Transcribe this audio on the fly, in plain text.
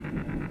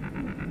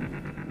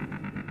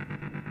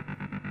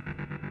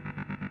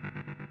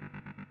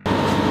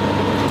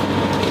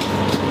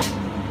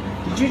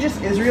you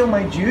just Israel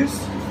my juice?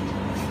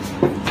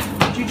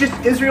 Did you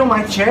just Israel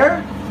my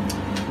chair?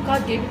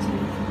 God gave it to me.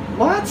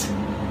 What?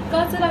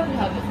 God said I could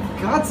have it.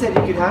 God said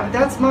you could have it.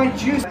 That's my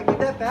juice. I give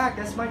that back.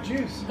 That's my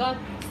juice. God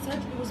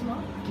said it was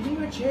mine. Give me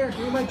my chair. Give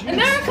me my juice.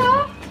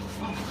 America!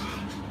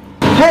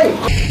 Hey!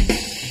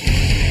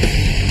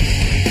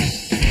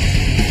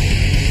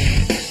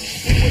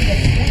 We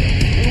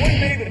wouldn't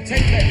be able to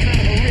take that kind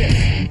of a risk.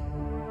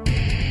 To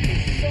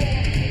show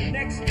up the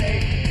next day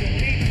to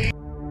meet me.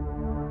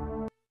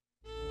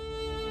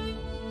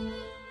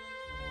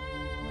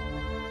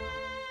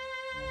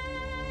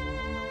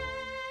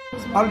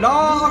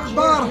 Allah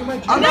Akbar! Allah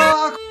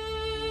Akbar!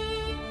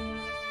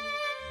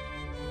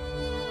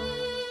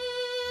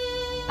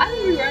 I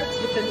have the right to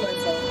defend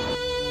myself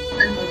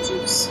and my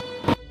juice.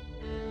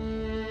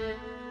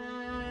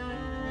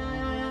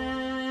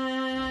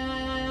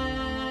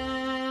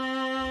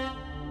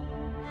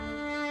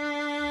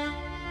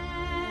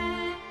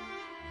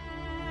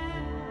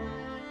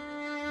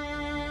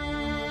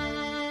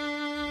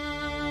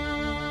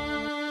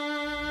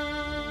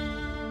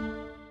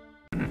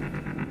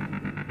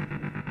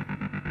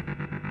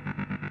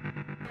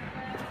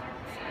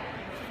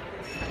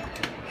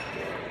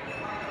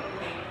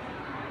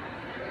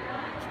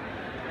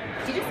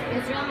 Did you just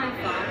Israel my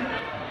phone?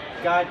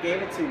 God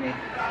gave it to me.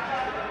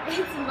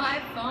 It's my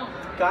phone.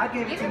 God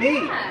gave it Give to it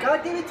me. back.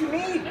 God gave it to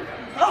me. Give it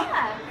Oh,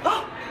 back.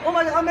 oh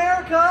my God,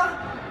 America!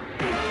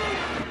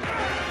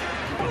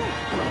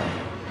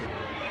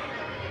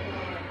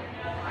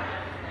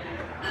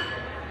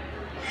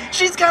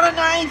 She's got a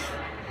knife!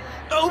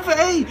 Ove!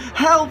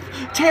 Help!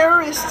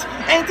 Terrorist!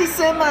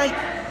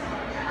 Anti-Semite!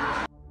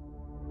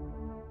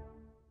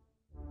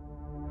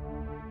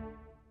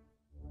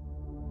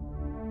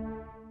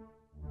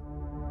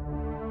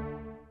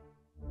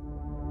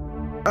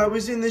 I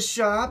was in the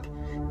shop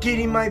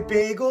getting my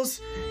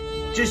bagels,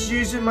 just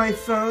using my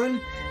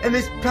phone, and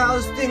this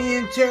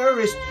Palestinian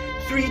terrorist,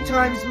 3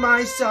 times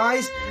my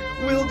size,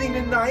 wielding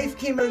a knife,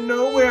 came out of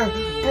nowhere,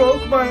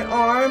 broke my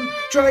arm,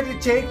 tried to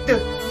take the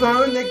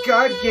phone that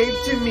God gave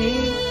to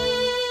me.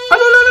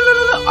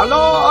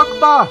 Allah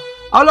Akbar!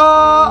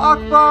 Allah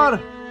Akbar!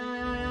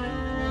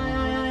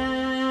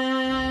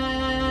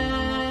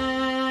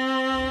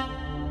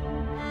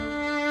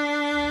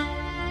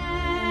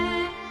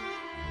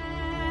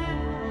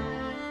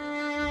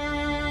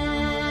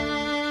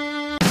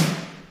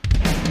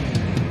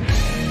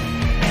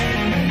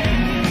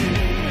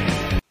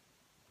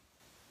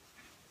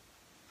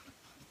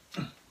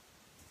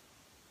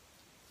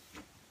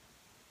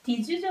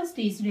 Did you just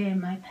Israel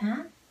my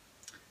pen?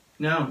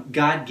 No,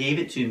 God gave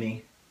it to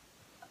me.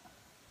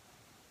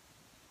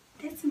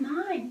 That's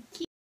mine.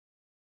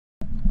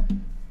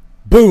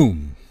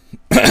 Boom.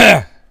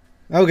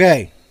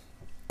 Okay.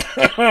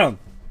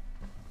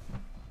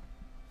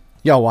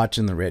 Y'all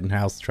watching the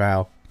Rittenhouse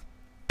trial?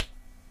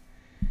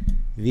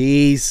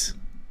 These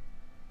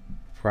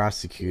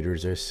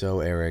prosecutors are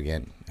so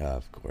arrogant.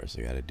 Of course,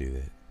 I gotta do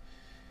that.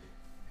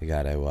 I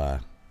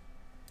gotta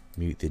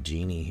mute the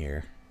genie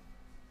here.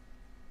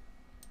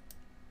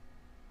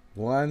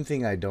 One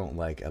thing I don't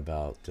like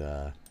about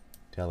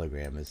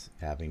Telegram is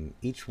having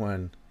each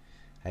one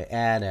I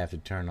add, I have to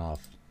turn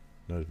off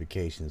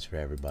notifications for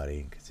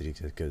everybody because it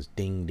just goes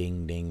ding,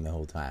 ding, ding the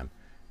whole time.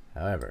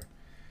 However,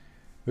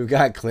 we've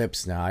got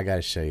clips now. I got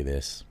to show you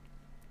this.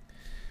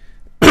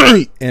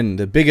 And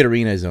the Bigot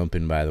Arena is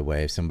open, by the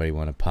way, if somebody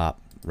want to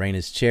pop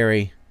Raina's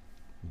Cherry.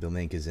 The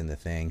link is in the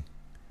thing.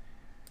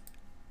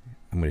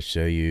 I'm going to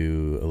show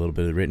you a little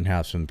bit of the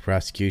Rittenhouse from the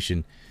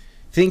prosecution.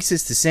 Thinks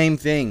it's the same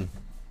thing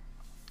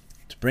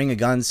to bring a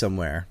gun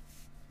somewhere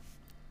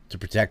to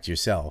protect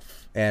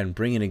yourself, and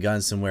bringing a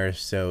gun somewhere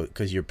so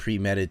because you're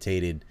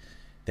premeditated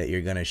that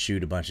you're going to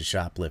shoot a bunch of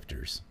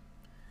shoplifters.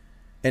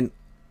 And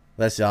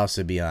let's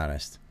also be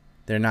honest,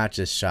 they're not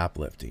just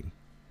shoplifting.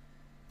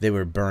 They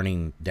were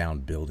burning down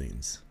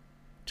buildings,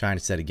 trying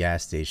to set a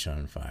gas station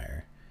on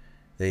fire.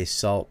 They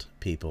assault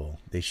people,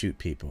 they shoot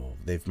people,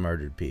 they've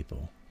murdered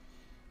people.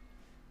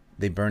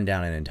 They burned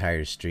down an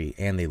entire street,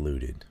 and they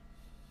looted,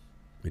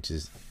 which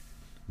is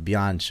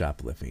beyond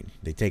shoplifting.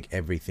 They take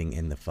everything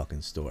in the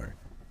fucking store.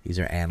 These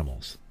are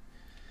animals.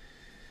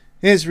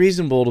 It's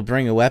reasonable to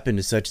bring a weapon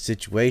to such a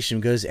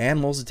situation because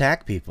animals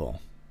attack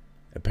people.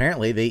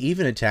 Apparently, they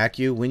even attack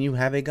you when you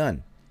have a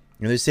gun.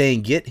 And they're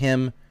saying, get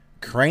him,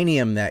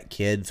 cranium that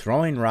kid,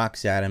 throwing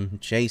rocks at him,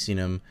 chasing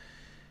him.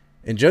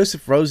 And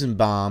Joseph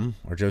Rosenbaum,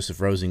 or Joseph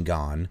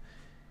Rosengon,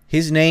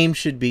 his name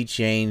should be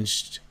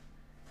changed.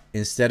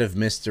 Instead of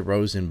Mr.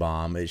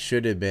 Rosenbaum, it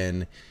should have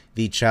been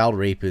the child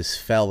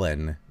rapist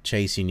felon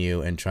chasing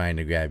you and trying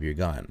to grab your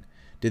gun.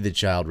 Did the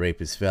child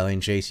rapist felon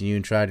chasing you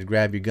and try to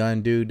grab your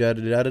gun do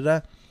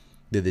da-da-da-da-da?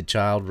 Did the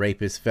child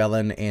rapist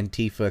felon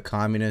Antifa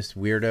communist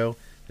weirdo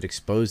that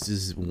exposed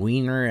his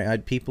wiener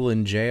at people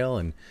in jail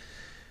and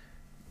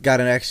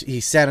got he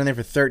sat in there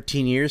for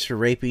 13 years for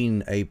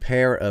raping a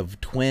pair of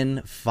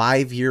twin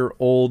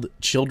 5-year-old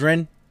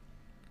children?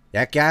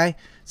 That guy?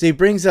 So he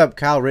brings up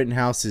Kyle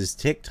Rittenhouse's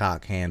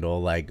TikTok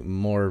handle, like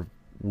more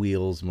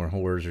wheels, more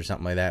whores or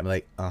something like that. I'm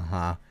like,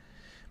 uh-huh.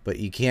 but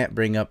you can't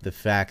bring up the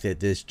fact that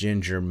this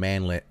ginger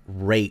manlet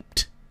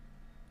raped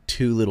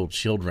 2 little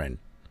children.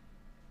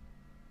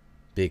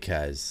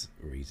 Because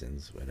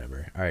reasons,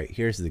 whatever. All right,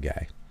 here's the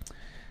guy.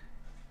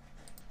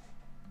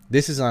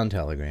 This is on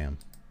Telegram.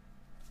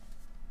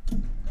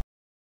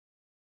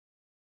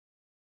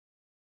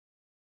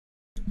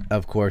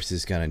 Of course,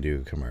 it's going to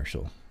do a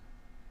commercial.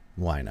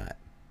 Why not?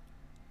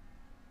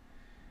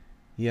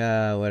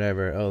 Yeah,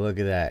 whatever. Oh, look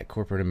at that.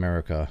 Corporate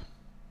America.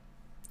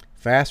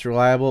 Fast,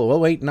 reliable. Well,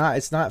 wait,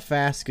 it's not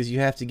fast because you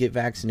have to get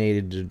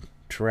vaccinated to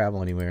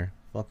travel anywhere.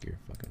 Fuck your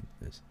fucking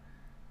this.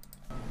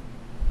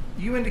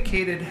 You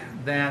indicated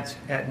that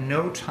at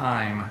no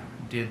time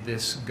did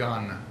this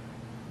gun,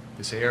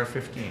 this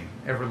AR-15,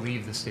 ever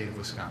leave the state of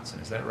Wisconsin.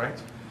 Is that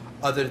right?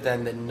 Other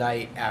than the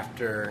night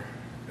after,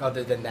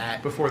 other than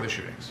that. Before the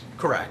shootings?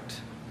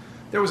 Correct.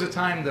 There was a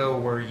time, though,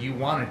 where you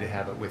wanted to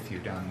have it with you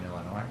down in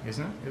Illinois,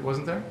 isn't it? It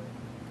wasn't there?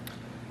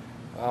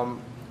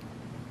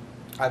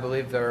 I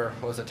believe there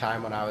was a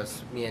time when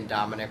me and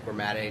Dominic were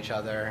mad at each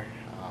other.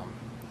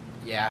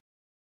 Yeah.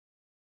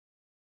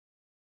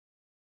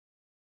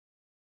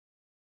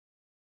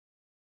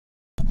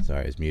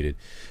 Sorry, it's muted.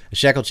 A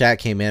Shekel chat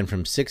came in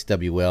from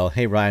 6WL.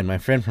 Hey, Ryan, my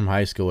friend from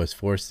high school was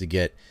forced to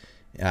get,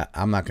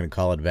 I'm not going to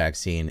call it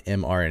vaccine,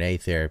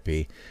 mRNA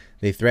therapy.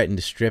 They threatened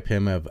to strip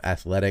him of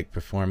athletic,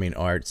 performing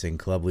arts, and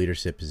club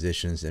leadership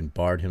positions and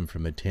barred him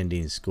from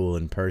attending school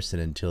in person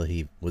until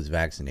he was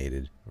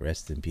vaccinated.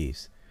 Rest in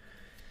peace.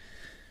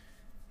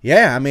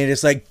 Yeah, I mean,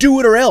 it's like, do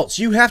it or else.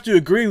 You have to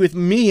agree with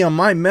me on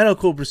my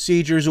medical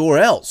procedures or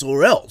else.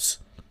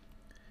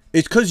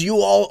 It's because you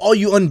all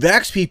you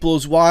unvax people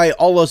is why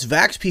all us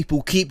vax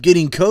people keep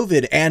getting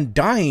COVID and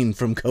dying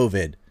from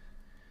COVID.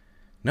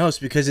 No, it's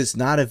because it's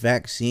not a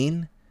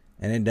vaccine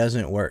and it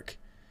doesn't work.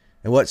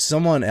 And what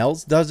someone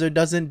else does or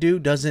doesn't do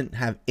doesn't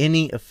have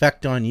any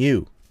effect on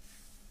you.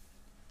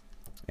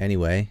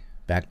 Anyway,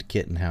 back to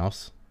Kitten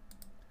House.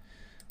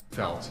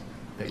 Felt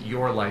that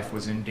your life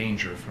was in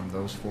danger from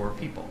those 4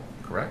 people,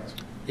 correct?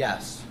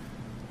 Yes.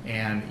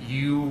 And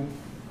you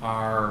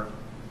are...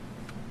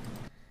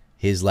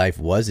 His life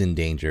was in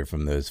danger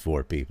from those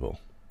 4 people.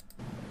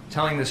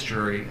 Telling this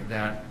jury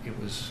that it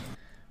was...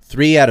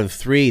 3 out of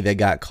 3 that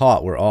got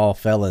caught were all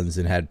felons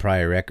and had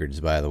prior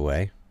records, by the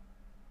way.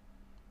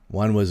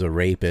 One was a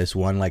rapist,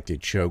 one liked to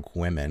choke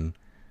women,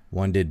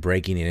 one did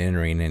breaking and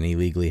entering and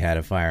illegally had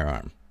a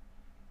firearm.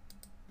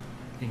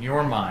 In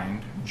your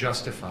mind,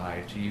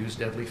 justified to use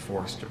deadly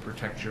force to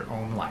protect your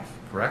own life,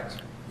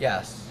 correct?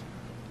 Yes.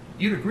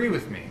 You'd agree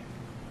with me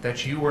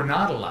that you were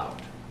not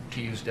allowed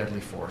to use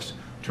deadly force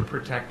to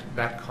protect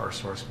that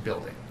CarSource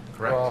building,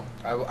 correct? Well,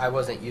 I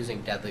wasn't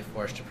using deadly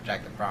force to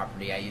protect the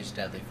property. I used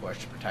deadly force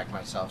to protect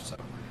myself, so...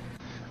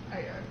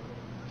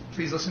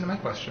 Please listen to my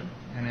question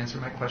and answer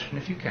my question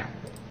if you can.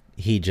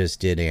 He just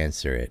did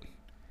answer it.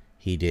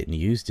 He didn't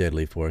use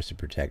deadly force to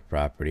protect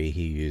property.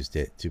 He used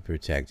it to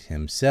protect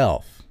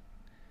himself.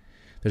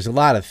 There's a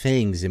lot of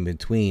things in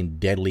between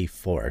deadly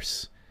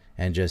force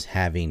and just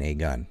having a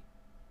gun.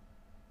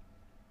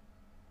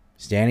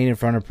 Standing in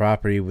front of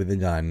property with a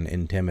gun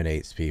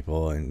intimidates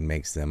people and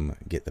makes them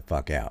get the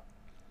fuck out.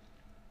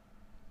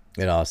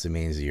 It also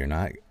means that you're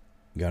not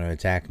going to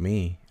attack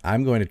me.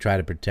 I'm going to try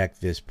to protect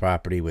this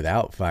property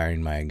without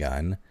firing my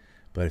gun.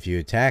 But if you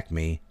attack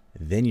me,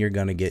 then you're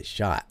going to get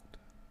shot.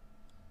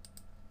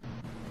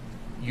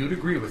 You'd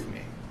agree with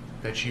me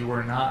that you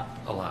were not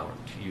allowed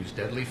to use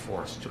deadly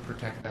force to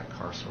protect that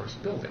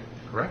CarSource building,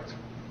 correct?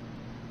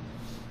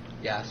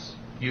 Yes.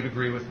 You'd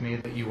agree with me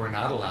that you were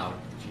not allowed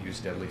to use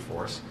deadly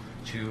force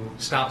to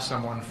stop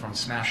someone from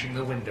smashing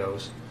the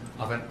windows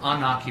of an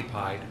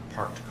unoccupied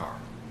parked car,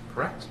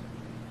 correct?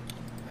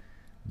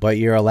 But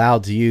you're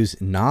allowed to use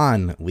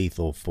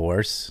non-lethal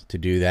force to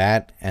do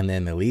that, and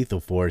then the lethal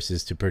force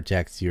is to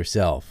protect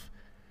yourself.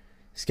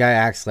 This guy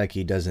acts like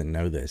he doesn't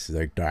know this. He's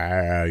like,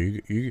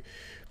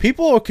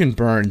 people can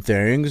burn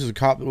things.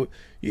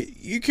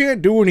 You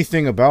can't do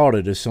anything about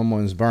it if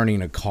someone's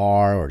burning a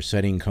car or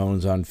setting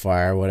cones on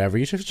fire or whatever.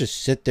 You should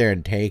just sit there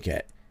and take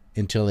it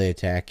until they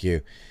attack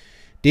you.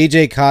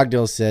 DJ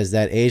Cogdill says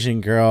that Asian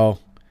girl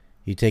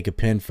you take a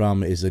pin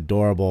from is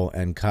adorable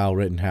and Kyle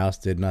Rittenhouse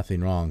did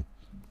nothing wrong.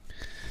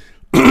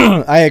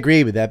 I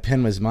agree, but that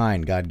pin was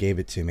mine. God gave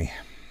it to me.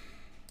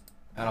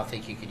 I don't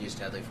think you could use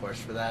deadly force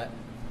for that.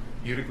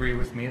 You'd agree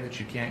with me that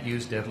you can't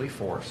use deadly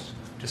force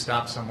to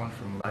stop someone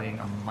from lighting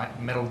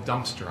a metal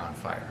dumpster on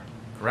fire,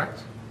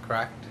 correct?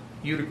 Correct.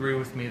 You'd agree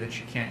with me that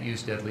you can't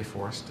use deadly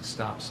force to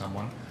stop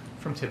someone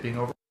from tipping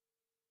over.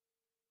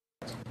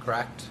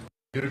 Correct.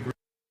 You'd agree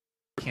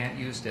you can't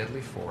use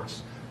deadly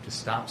force to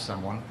stop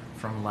someone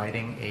from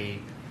lighting a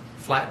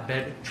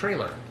flatbed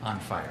trailer on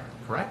fire,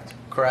 correct?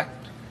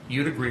 Correct.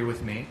 You'd agree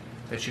with me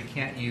that you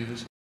can't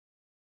use...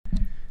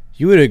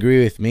 You would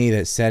agree with me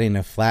that setting a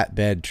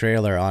flatbed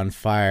trailer on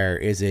fire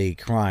is a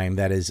crime.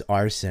 That is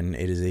arson.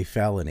 It is a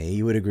felony.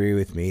 You would agree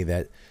with me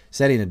that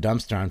setting a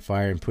dumpster on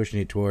fire and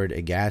pushing it toward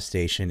a gas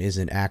station is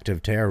an act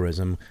of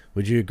terrorism.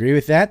 Would you agree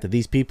with that? That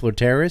these people are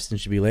terrorists and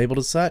should be labeled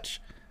as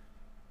such?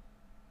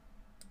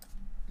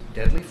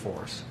 Deadly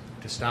force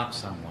to stop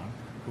someone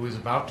who is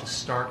about to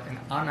start an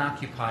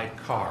unoccupied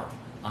car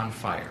on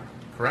fire,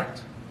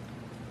 correct?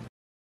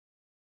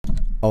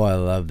 Oh, I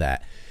love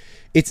that.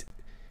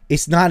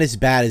 It's not as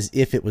bad as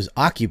if it was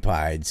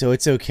occupied, so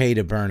it's okay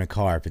to burn a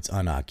car if it's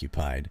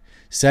unoccupied.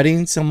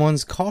 Setting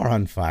someone's car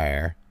on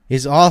fire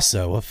is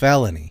also a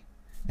felony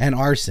and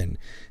arson.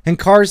 And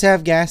cars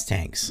have gas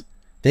tanks.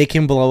 They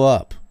can blow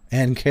up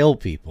and kill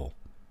people.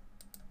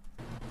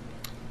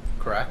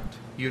 Correct.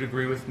 You'd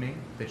agree with me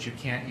that you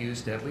can't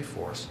use deadly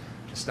force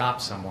to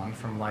stop someone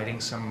from lighting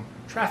some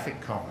traffic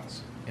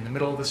cones in the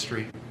middle of the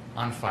street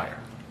on fire,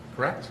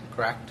 correct?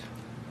 Correct.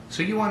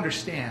 So you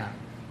understand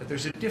that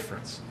there's a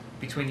difference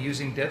between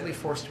using deadly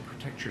force to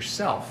protect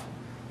yourself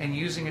and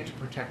using it to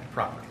protect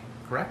property,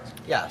 correct?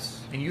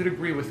 Yes. And you'd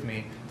agree with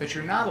me that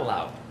you're not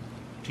allowed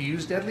to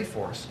use deadly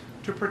force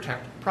to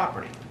protect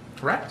property,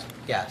 correct?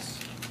 Yes.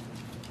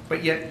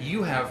 But yet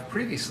you have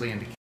previously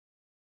indicated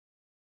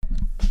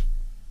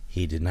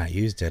He did not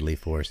use deadly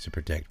force to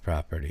protect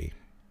property.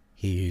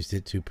 He used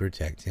it to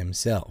protect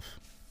himself.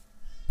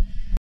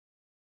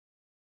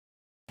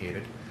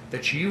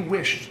 that you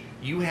wished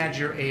you had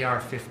your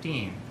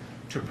AR-15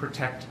 to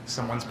protect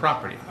someone's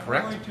property,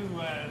 correct? I'm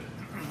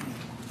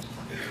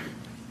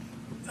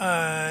going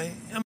to,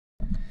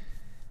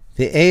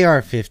 The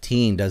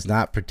AR-15 does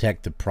not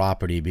protect the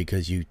property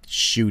because you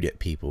shoot at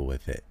people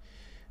with it.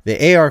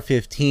 The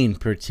AR-15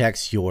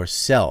 protects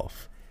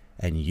yourself,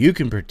 and you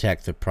can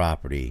protect the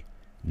property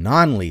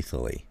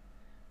non-lethally.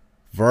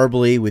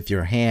 Verbally, with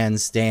your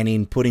hands,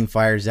 standing, putting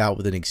fires out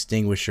with an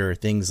extinguisher,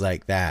 things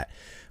like that.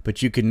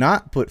 But you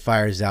cannot put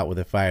fires out with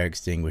a fire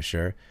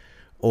extinguisher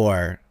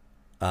or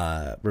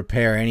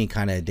repair any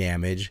kind of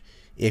damage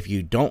if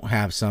you don't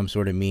have some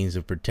sort of means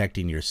of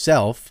protecting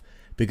yourself,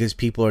 because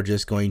people are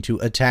just going to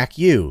attack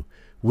you,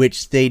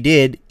 which they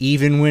did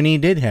even when he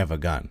did have a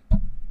gun. I'm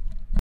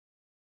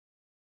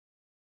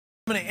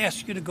going to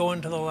ask you to go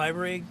into the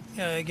library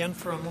again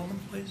for a moment,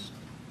 please.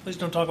 Please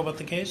don't talk about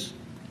the case.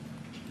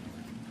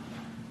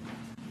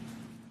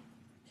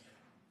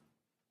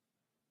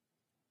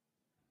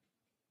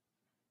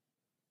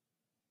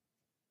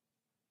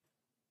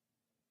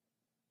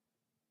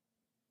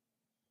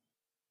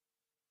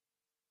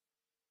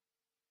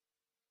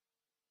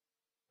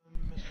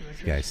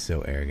 This guy's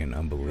so arrogant,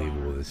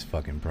 unbelievable, this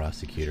fucking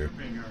prosecutor.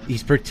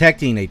 He's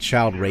protecting a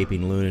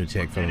child-raping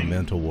lunatic from a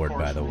mental ward,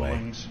 by the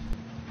way.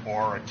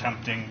 Or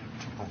attempting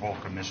to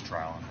provoke a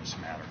mistrial in this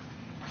matter.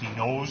 He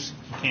knows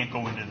he can't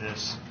go into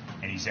this,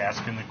 and he's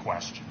asking the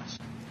questions.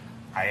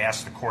 I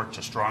asked the court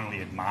to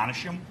strongly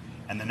admonish him,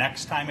 and the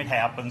next time it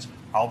happens,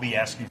 I'll be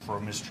asking for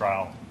a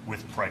mistrial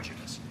with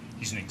prejudice.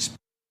 He's an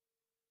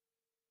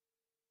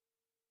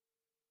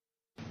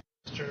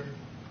Mr.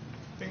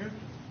 Finger?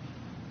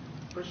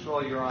 First of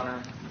all, Your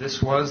Honor,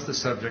 this was the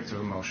subject of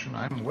a motion.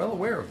 I'm well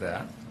aware of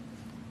that.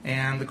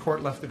 And the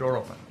court left the door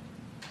open.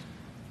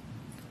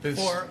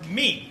 For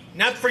me,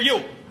 not for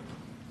you.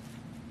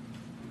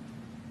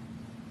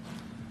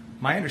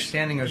 My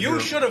understanding of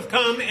You should have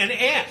come and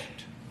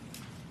asked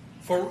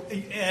for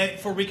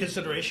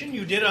reconsideration.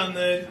 You did on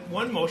the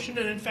one motion,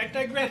 and in fact,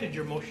 I granted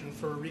your motion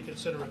for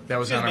reconsideration. That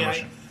was not our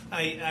motion.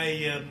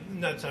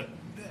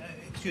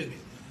 Excuse me.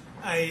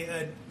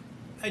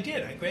 I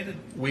did. I granted.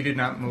 We did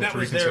not move that to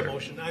was reconsider. Their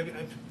motion.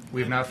 We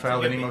have not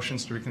filed any me.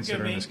 motions to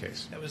reconsider in this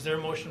case. That was their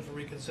motion for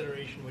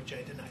reconsideration, which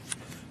I denied.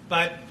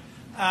 But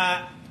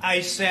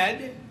I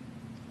said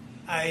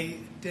I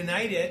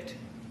denied it,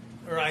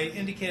 or I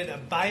indicated a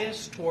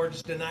bias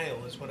towards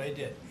denial is what I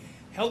did.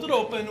 Held it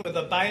open with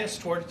a bias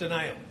towards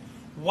denial.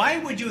 Why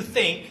would you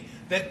think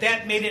that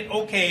that made it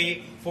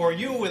okay for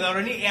you, without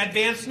any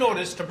advance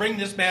notice, to bring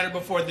this matter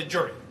before the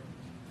jury?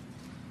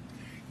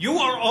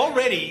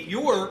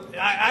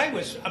 I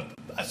was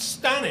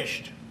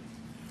astonished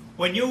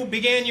when you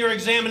began your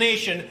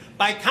examination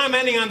by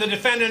commenting on the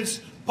defendant's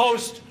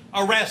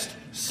post-arrest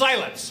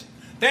silence.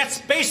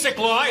 That's basic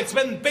law. It's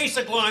been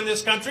basic law in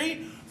this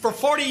country for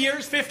 40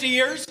 years, 50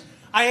 years.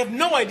 I have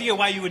no idea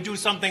why you would do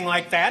something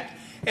like that.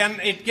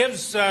 And it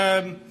gives,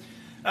 well,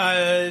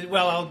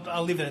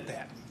 I'll leave it at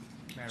that.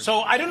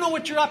 So I don't know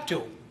what you're up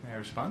to. May I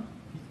respond?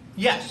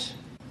 Yes.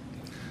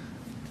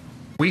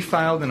 We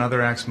filed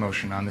another acts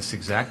motion on this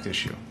exact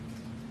issue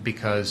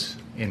because,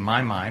 in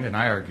my mind, and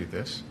I argued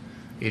this,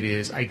 it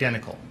is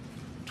identical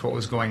to what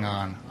was going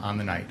on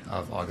the night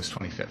of August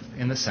 25th,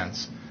 in the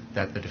sense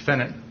that the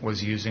defendant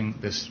was using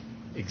this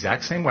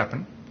exact same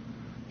weapon.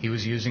 He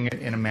was using it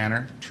in a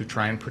manner to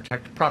try and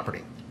protect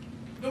property.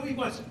 No, he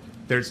wasn't.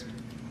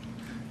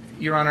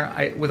 Your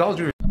Honor, with all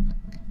due respect.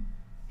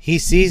 He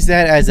sees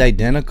that as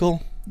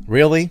identical?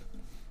 Really?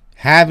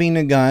 Having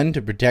a gun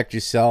to protect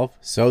yourself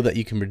so that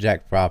you can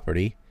protect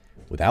property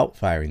without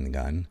firing the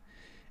gun,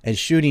 and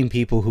shooting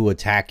people who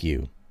attack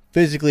you,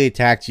 physically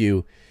attacked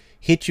you,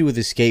 hit you with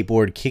a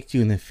skateboard, kicked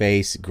you in the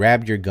face,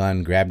 grabbed your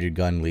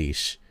gun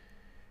leash.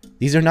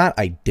 These are not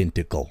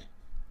identical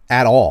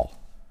at all.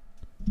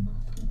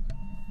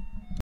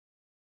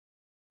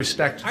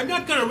 Respect. I'm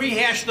not going to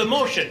rehash the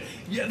motion.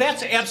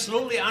 That's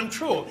absolutely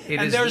untrue.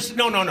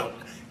 No.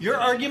 Your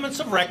arguments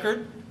of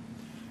record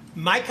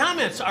My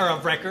comments are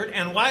of record,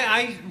 and why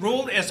I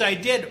ruled as I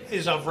did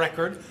is of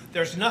record.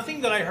 There's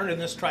nothing that I heard in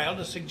this trial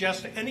to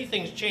suggest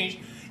anything's changed.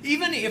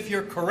 Even if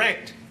you're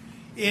correct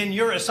in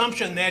your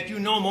assumption that you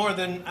know more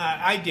than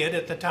I did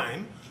at the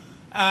time,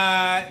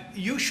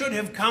 you should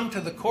have come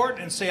to the court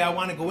and say, I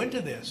want to go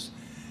into this.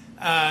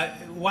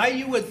 Why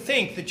you would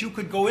think that you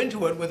could go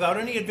into it without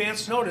any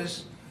advance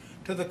notice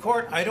to the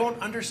court, I don't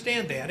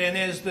understand that. And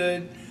as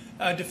the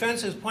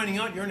defense is pointing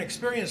out, you're an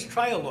experienced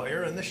trial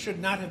lawyer, and this should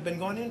not have been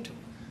gone into.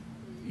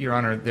 Your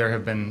Honor, there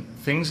have been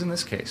things in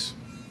this case,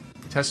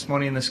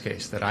 testimony in this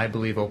case, that I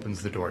believe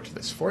opens the door to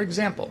this. For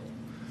example,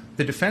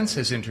 the defense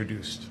has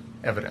introduced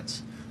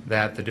evidence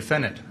that the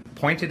defendant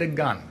pointed a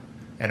gun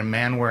at a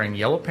man wearing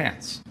yellow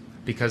pants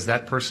because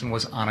that person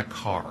was on a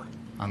car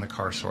on the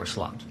car source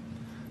lot.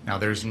 Now,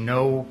 there's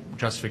no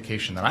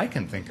justification that I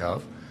can think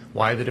of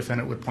why the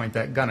defendant would point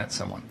that gun at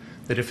someone.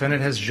 The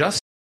defendant has just...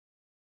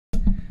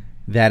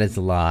 That is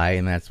a lie,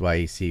 and that's why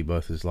you see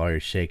both his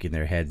lawyers shaking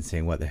their heads and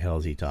saying, what the hell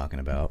is he talking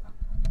about?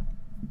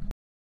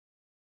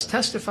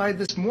 Testified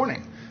this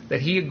morning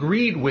that he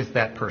agreed with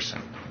that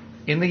person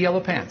in the yellow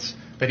pants,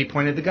 that he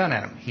pointed the gun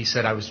at him. He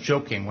said, I was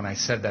joking when I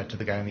said that to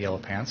the guy in the yellow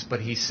pants,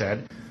 but he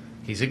said,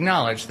 he's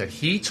acknowledged that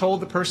he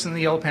told the person in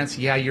the yellow pants,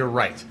 yeah, you're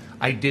right.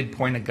 I did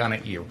point a gun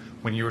at you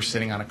when you were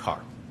sitting on a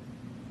car.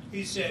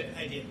 He said,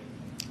 I did.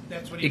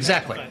 That's what he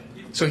Exactly.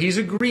 testified. So he's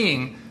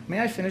agreeing.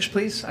 May I finish,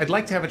 please? I'd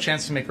like to have a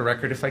chance to make a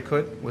record if I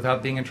could,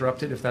 without being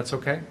interrupted, if that's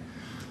okay.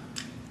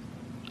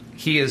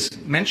 He has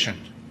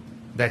mentioned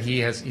that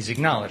he's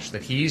acknowledged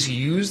that he's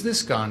used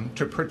this gun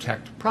to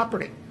protect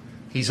property.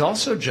 He's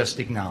also just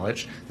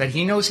acknowledged that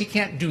he knows he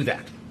can't do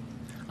that.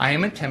 I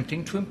am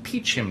attempting to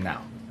impeach him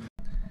now.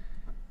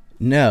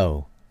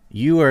 No,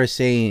 you are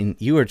twisting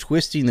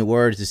the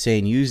words to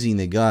saying using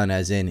the gun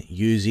as in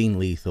using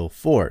lethal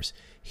force.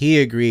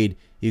 He agreed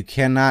you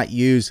cannot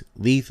use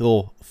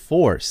lethal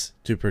force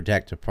to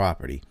protect a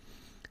property.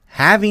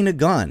 Having a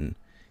gun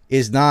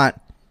is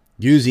not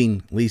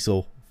using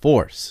lethal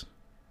force.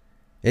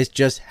 It's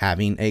just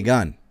having a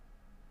gun.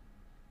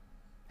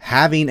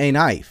 Having a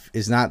knife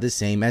is not the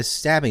same as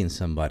stabbing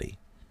somebody.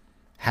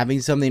 Having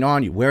something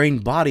on you, wearing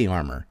body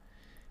armor,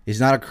 is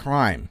not a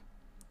crime.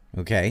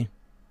 Okay?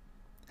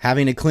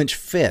 Having a clenched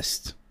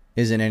fist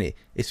isn't any.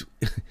 It's.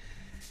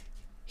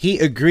 He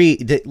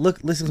agreed that.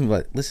 Look, listen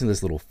to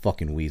this little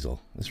fucking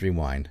weasel. Let's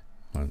rewind.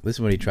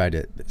 Listen what he tried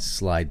to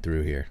slide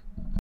through here.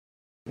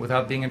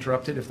 Without being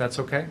interrupted, if that's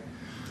okay.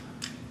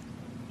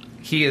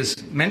 He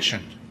has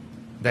mentioned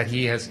that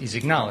he's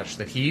acknowledged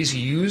that he's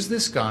used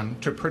this gun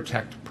to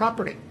protect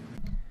property.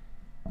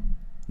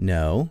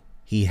 No,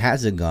 he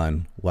has a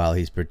gun while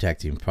he's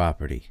protecting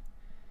property.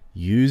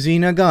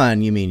 Using a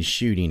gun, you mean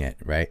shooting it,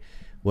 right?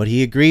 What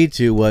he agreed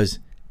to was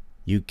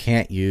you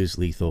can't use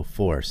lethal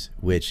force,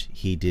 which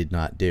he did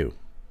not do,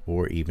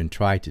 or even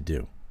try to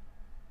do.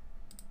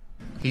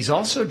 He's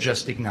also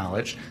just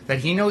acknowledged that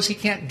he knows he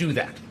can't do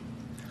that.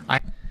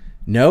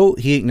 No,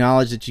 he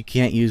acknowledged that you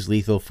can't use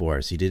lethal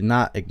force. He did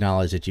not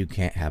acknowledge that you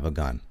can't have a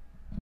gun.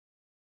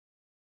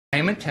 I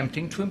am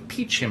attempting to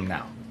impeach him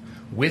now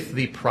with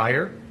the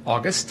prior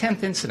August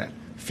 10th incident,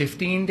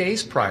 15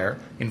 days prior,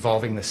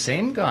 involving the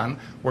same gun,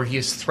 where he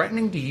is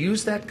threatening to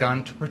use that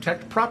gun to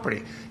protect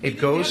property. It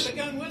goes... He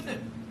had the gun with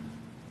him.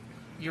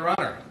 Your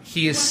Honor,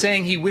 he is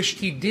saying he wished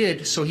he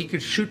did so he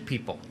could shoot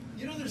people.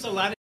 You know, there's a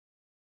lot of...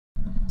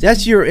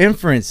 That's your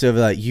inference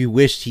of you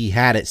wished he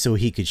had it so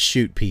he could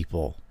shoot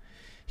people.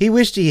 He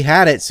wished he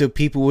had it so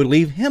people would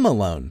leave him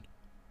alone.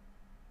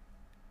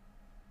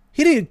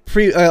 He didn't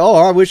oh,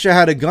 I wish I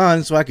had a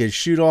gun so I could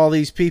shoot all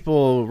these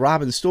people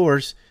robbing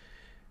stores.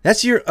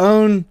 That's your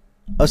own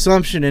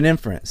assumption and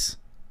inference.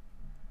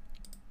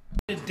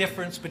 The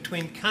difference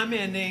between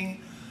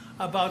commenting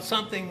about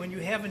something when you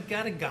haven't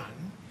got a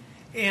gun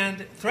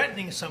and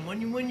threatening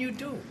someone when you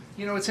do.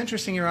 You know, it's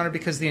interesting, Your Honor,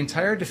 because the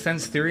entire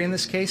defense theory in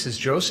this case is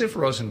Joseph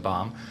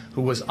Rosenbaum,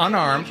 who was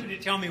unarmed. I want you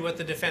to tell me what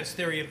the defense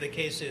theory of the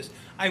case is.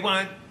 I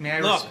want... May I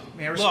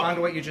respond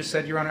to what you just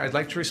said, Your Honor? I'd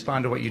like to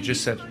respond to what you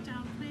just said.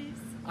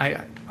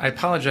 I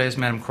apologize,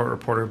 Madam Court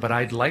Reporter, but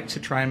I'd like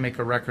to try and make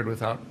a record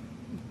without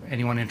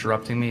anyone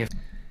interrupting me.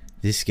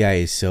 This guy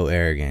is so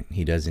arrogant,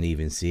 he doesn't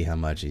even see how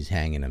much he's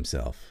hanging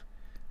himself.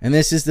 And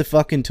this is the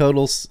fucking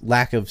total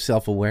lack of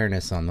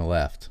self-awareness on the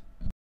left.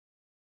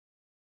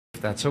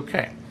 If that's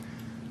okay.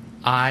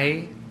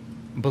 I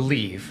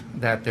believe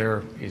that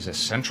there is a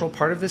central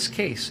part of this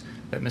case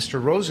that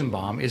Mr.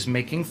 Rosenbaum is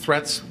making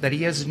threats that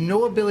he has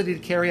no ability to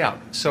carry out.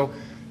 So,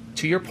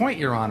 to your point,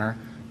 Your Honor,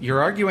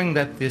 you're arguing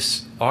that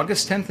this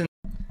August 10th...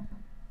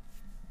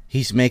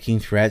 He's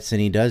making threats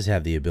and he does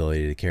have the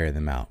ability to carry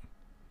them out.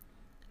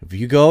 If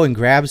you go and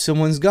grab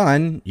someone's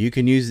gun, you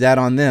can use that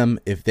on them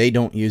if they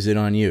don't use it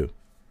on you.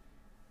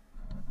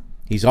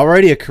 He's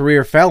already a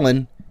career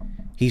felon.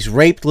 He's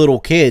raped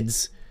little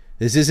kids.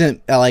 This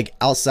isn't like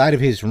outside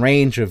of his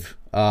range of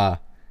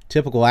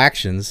typical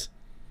actions.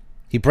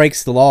 He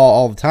breaks the law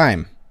all the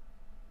time.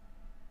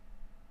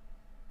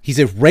 He's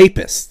a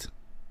rapist.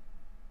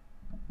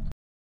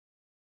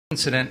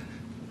 Incident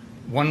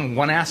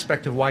one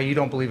aspect of why you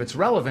don't believe it's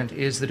relevant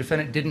is the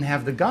defendant didn't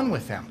have the gun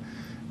with him.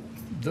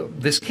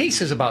 This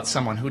case is about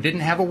someone who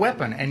didn't have a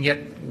weapon, and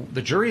yet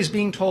the jury is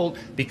being told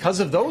because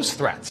of those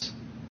threats.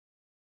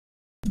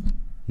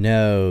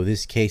 No,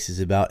 this case is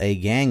about a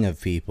gang of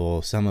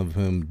people, some of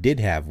whom did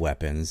have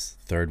weapons.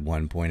 Third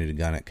one pointed a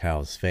gun at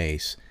Kyle's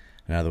face.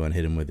 Another one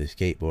hit him with a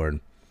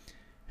skateboard.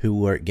 Who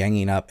were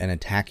ganging up and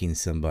attacking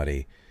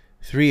somebody.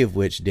 3 of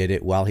which did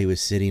it while he was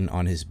sitting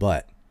on his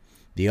butt.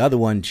 The other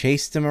one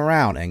chased him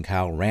around, and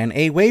Kyle ran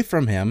away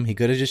from him. He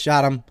could have just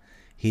shot him.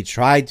 He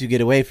tried to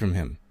get away from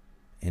him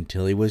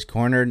until he was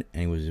cornered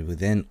and he was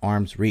within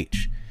arm's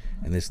reach.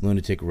 And this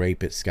lunatic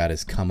rapist got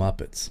his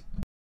comeuppance.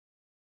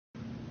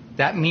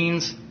 That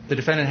means the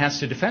defendant has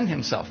to defend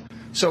himself.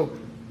 So,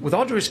 with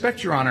all due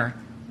respect, Your Honor,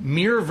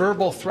 mere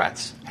verbal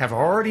threats have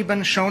already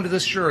been shown to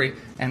this jury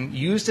and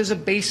used as a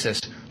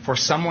basis for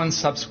someone's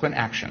subsequent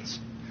actions.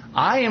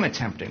 I am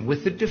attempting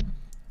with the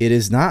It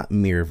is not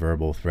mere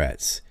verbal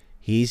threats.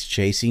 He's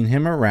chasing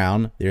him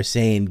around. They're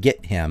saying,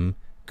 get him,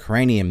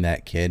 cranium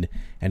that kid,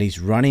 and he's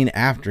running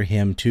after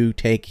him to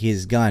take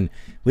his gun,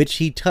 which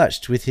he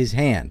touched with his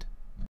hand.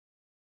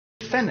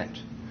 defendant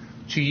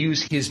to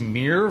use his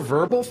mere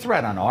verbal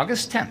threat on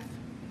August 10th,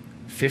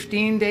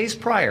 15 days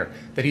prior,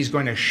 that he's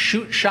going to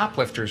shoot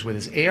shoplifters with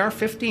his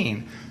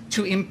AR-15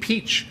 to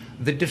impeach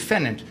the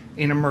defendant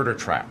in a murder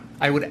trial.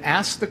 I would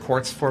ask the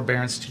court's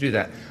forbearance to do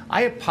that.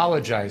 I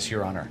apologize,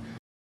 Your Honor.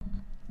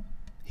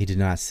 He did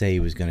not say he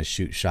was going to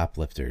shoot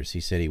shoplifters. He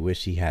said he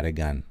wished he had a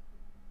gun.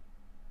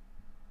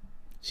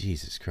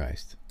 Jesus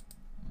Christ.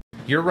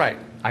 You're right.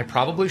 I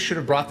probably should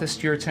have brought this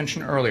to your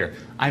attention earlier.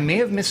 I may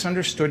have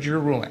misunderstood your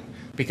ruling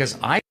because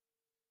I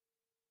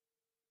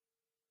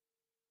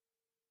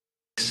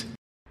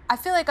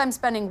feel like I'm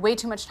spending way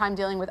too much time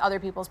dealing with other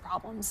people's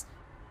problems.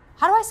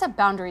 How do I set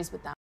boundaries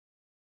with them?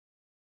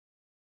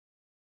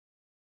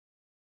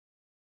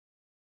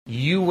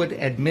 You would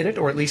admit it,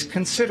 or at least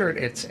consider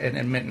it an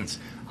admittance.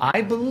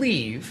 I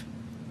believe,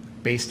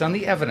 based on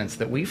the evidence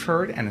that we've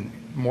heard, and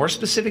more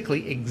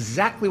specifically,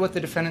 exactly what the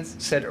defendant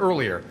said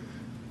earlier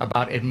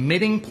about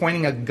admitting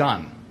pointing a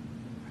gun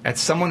at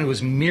someone who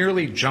was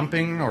merely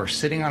jumping or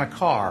sitting on a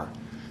car,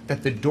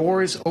 that the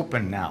door is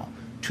open now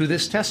to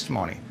this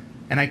testimony.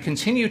 And I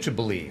continue to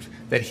believe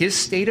that his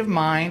state of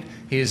mind,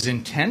 his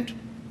intent,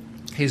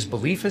 his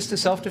belief as to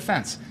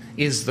self-defense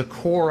is the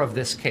core of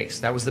this case.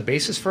 That was the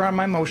basis for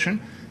my motion.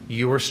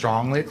 You were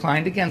strongly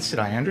inclined against it.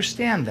 I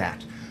understand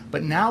that.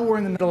 But now we're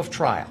in the middle of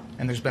trial,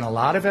 and there's been a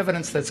lot of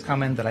evidence that's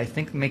come in that I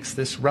think makes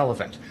this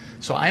relevant.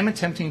 So I'm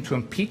attempting to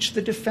impeach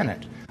the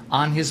defendant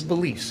on his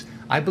beliefs.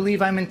 I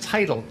believe I'm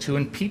entitled to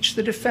impeach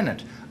the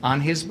defendant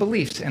on his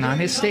beliefs and on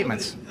his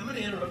statements. I'm going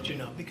to interrupt you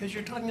now because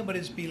you're talking about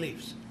his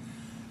beliefs.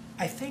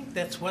 I think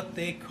that's what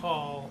they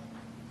call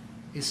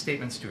his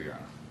statements to, Your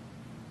Honor.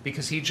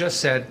 Because he just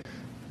said,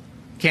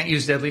 can't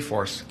use deadly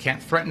force,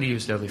 can't threaten to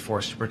use deadly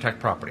force to protect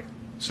property.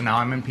 So now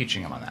I'm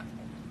impeaching him on that.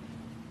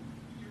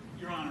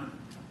 Your Honor,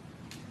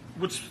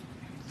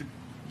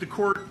 the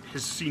court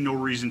has seen no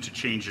reason to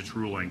change its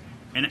ruling.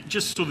 And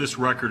just so this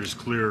record is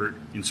clear,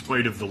 in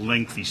spite of the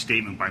lengthy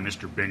statement by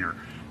Mr. Binger,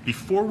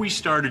 before we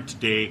started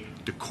today,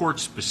 the court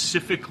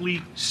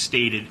specifically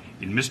stated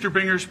in Mr.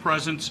 Binger's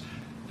presence,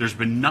 there's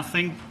been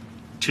nothing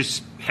to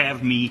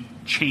have me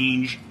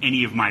change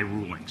any of my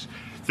rulings.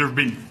 There have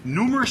been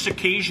numerous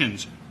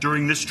occasions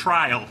during this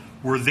trial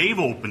where they've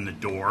opened the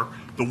door.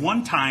 The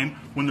one time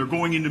when they're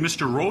going into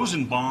Mr.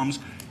 Rosenbaum's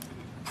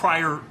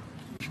prior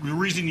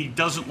reason he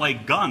doesn't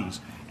like guns,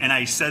 and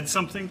I said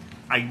something,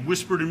 I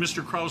whispered in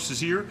Mr.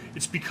 Krause's ear,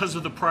 it's because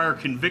of the prior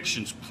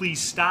convictions.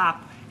 Please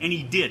stop. And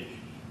he did.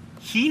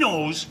 He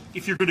knows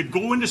if you're going to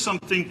go into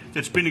something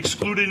that's been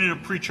excluded in a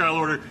pretrial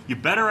order, you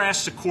better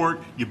ask the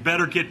court, you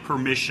better get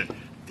permission.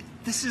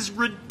 This is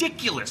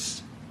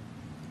ridiculous.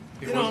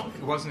 It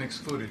wasn't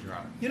excluded, Your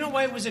Honor. You know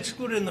why it was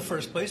excluded in the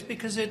first place?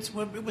 Because it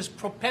was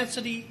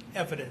propensity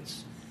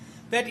evidence.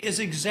 That is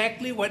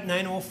exactly what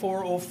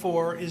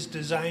 90404 is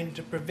designed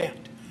to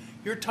prevent.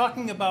 You're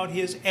talking about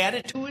his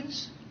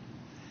attitudes.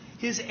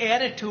 His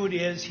attitude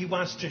is he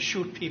wants to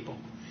shoot people.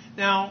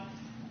 Now,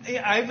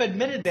 I've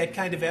admitted that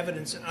kind of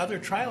evidence in other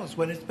trials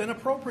when it's been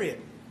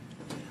appropriate.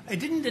 I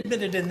didn't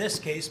admit it in this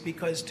case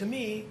because, to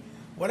me,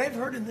 what I've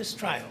heard in this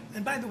trial,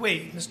 and by the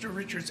way, Mr.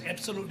 Richards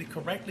absolutely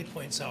correctly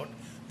points out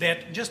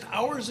that just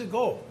hours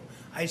ago,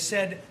 I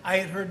said I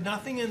had heard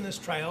nothing in this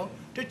trial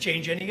to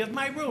change any of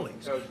my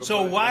rulings.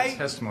 So why?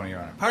 Testimony, Your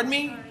Honor. Pardon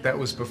me? That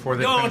was before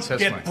the defense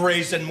testimony. Don't get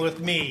brazen with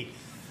me.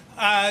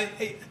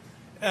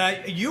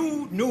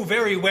 You knew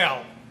very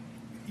well.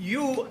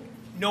 You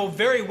know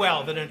very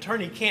well that an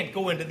attorney can't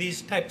go into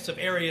these types of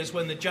areas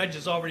when the judge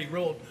has already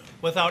ruled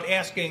without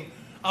asking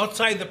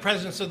outside the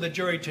presence of the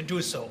jury to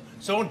do so.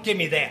 So don't give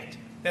me that.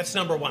 That's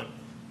number one.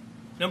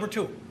 Number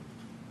two,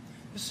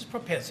 this is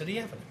propensity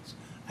evidence.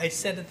 I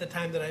said at the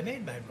time that I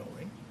made my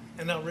ruling,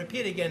 and I'll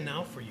repeat again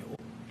now for you,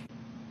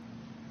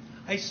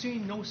 I see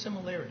no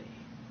similarity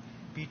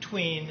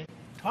between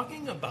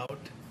talking about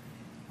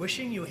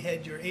wishing you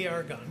had your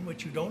AR gun,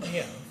 which you don't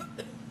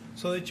have,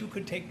 so that you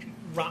could take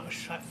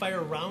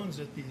fire rounds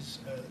at these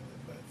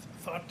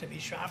thought to be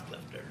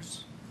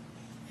shoplifters.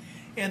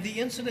 And the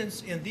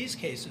incidents in these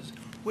cases,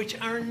 which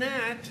are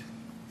not,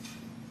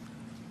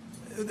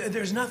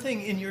 there's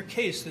nothing in your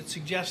case that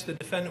suggests the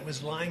defendant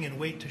was lying in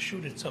wait to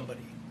shoot at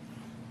somebody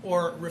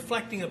or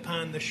reflecting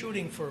upon the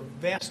shooting for a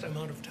vast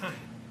amount of time.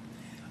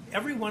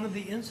 Every one of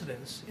the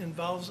incidents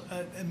involves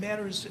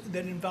matters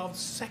that involve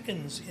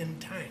seconds in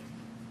time.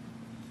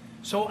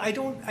 So I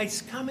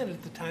commented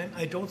at the time,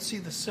 I don't see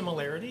the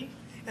similarity,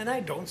 and I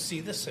don't see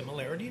the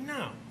similarity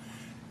now.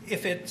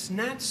 If it's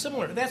not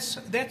similar, that's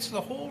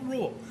the whole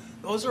rule.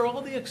 Those are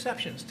all the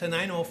exceptions to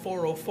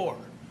 90404.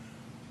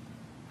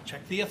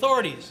 Check the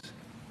authorities.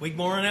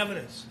 Wigmore and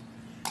evidence.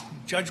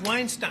 Judge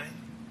Weinstein.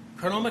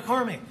 Colonel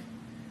McCormick.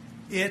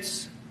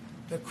 It's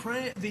the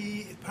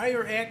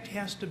prior act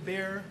has to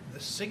bear the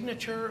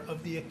signature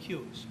of the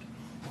accused,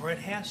 or it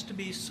has to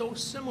be so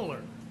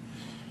similar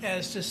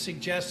as to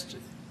suggest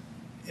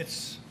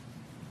it's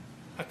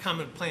a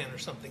common plan or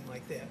something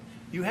like that.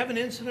 You have an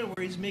incident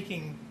where he's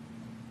making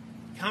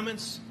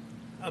comments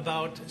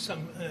about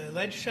some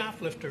alleged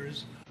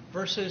shoplifters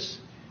versus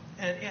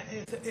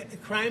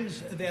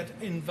crimes that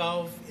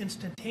involve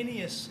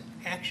instantaneous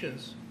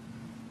actions,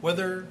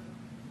 whether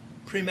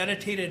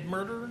premeditated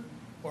murder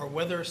or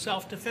whether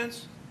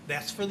self-defense,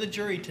 that's for the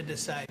jury to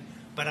decide.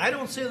 But I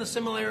don't see the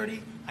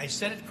similarity. I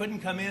said it couldn't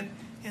come in,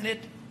 and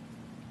it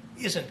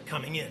isn't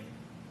coming in,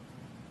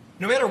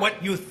 no matter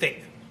what you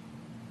think.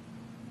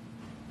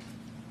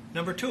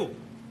 Number two,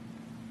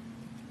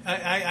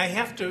 I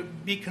have to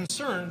be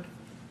concerned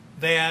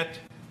that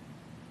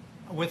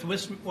with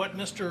what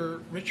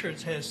Mr.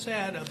 Richards has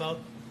said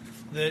about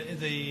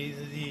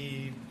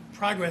the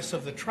progress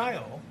of the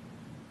trial,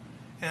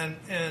 and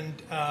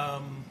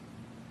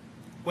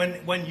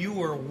when you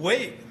were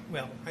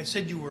I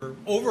said you were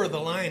over the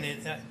line,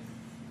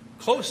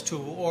 close to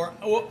or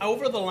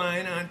over the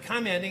line on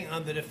commenting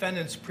on the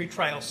defendant's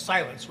pretrial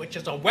silence, which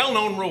is a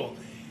well-known rule.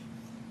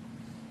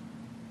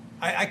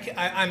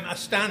 I'm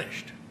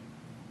astonished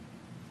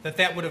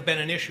that would have been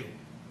an issue.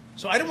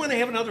 So I don't want to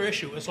have another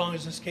issue as long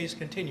as this case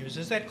continues.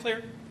 Is that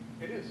clear?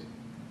 It is.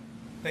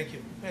 Thank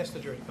you. Ask the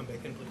jury to come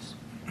back in, please.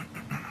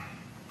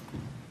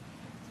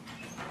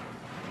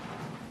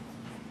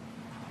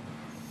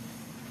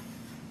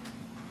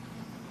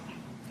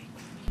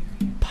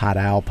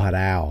 Padow,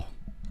 padow.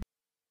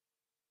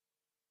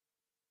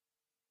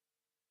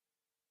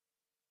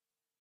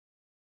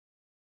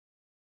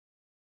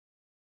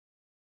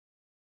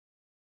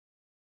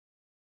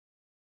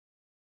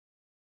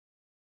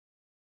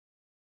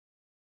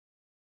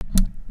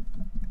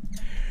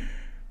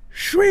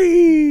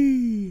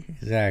 Shwee!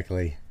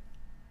 Exactly.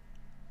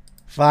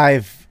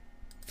 5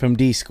 from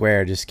D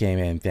Square just came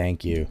in.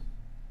 Thank you.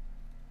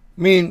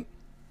 I mean,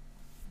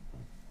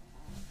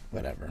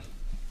 whatever.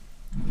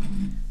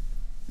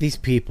 These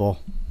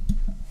people.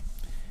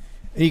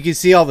 And you can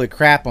see all the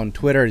crap on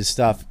Twitter and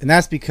stuff. And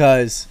that's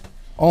because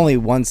only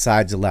one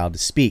side's allowed to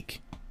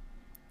speak.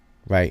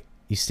 Right?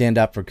 You stand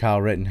up for Kyle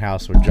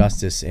Rittenhouse or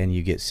justice and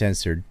you get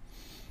censored.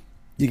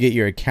 You get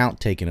your account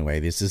taken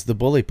away. This is the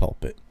bully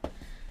pulpit.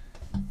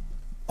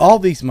 All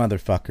these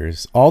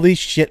motherfuckers, all these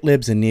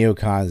shitlibs and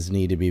neocons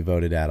need to be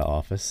voted out of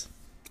office.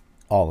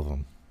 All of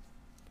them.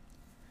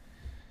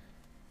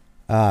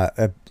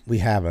 We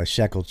have a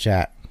shekel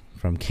chat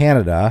from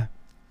Canada.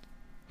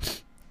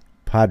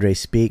 Padre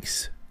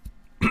speaks.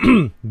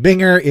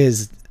 Binger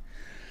is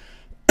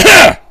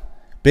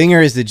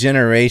the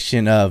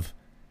generation of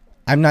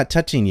I'm not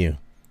touching you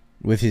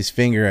with his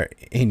finger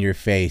in your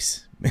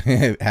face,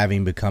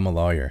 having become a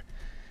lawyer.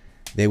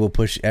 They will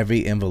push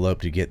every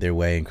envelope to get their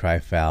way and cry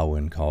foul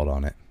when called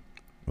on it.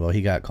 Well,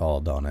 he got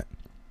called on it.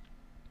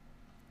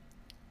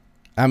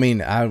 I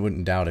mean, I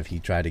wouldn't doubt if he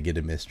tried to get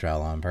a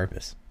mistrial on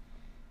purpose.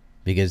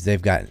 Because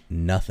they've got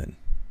nothing.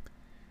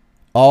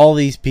 All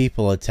these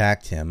people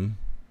attacked him,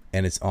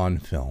 and it's on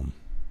film.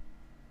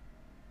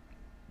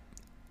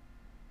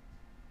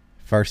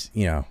 First,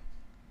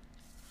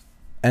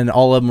 and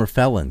all of them are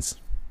felons.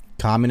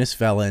 Communist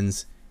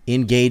felons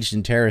engaged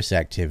in terrorist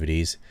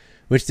activities,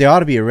 which they ought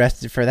to be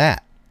arrested for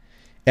that.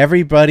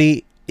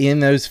 Everybody in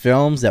those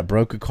films that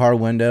broke a car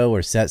window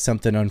or set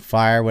something on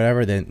fire,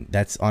 whatever, then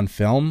that's on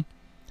film,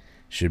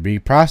 should be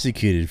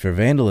prosecuted for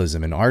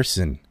vandalism and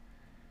arson.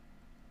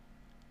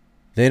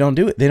 They don't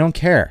do it. They don't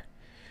care.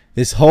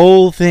 This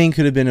whole thing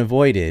could have been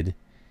avoided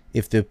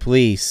if the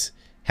police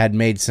had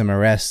made some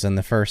arrests on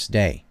the first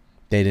day.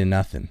 They did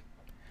nothing.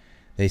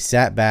 They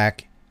sat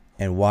back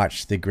and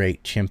watched the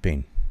great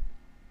chimping.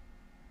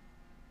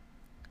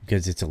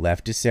 Because it's a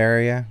leftist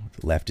area,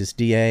 leftist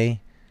DA.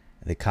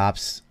 The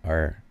cops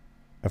are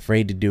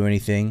afraid to do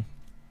anything.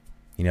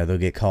 They'll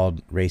get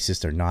called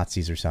racist or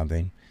Nazis or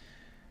something.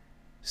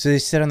 So they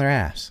sit on their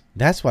ass.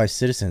 That's why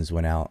citizens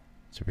went out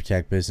to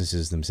protect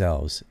businesses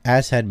themselves,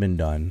 as had been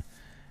done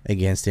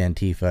against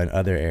Antifa and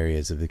other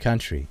areas of the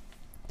country.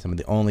 Some of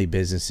the only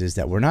businesses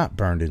that were not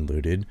burned and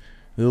looted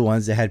were the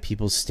ones that had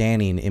people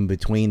standing in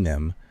between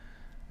them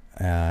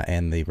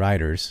and the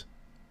rioters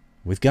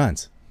with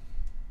guns.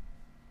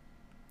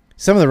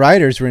 Some of the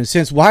rioters were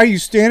incensed. Why are you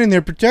standing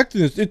there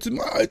protecting us? It's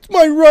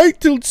my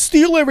right to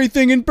steal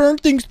everything and burn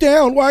things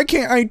down. Why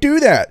can't I do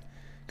that?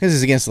 Because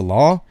it's against the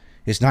law.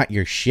 It's not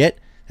your shit.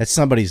 That's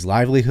somebody's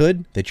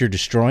livelihood that you're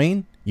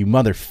destroying. You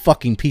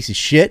motherfucking piece of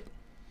shit.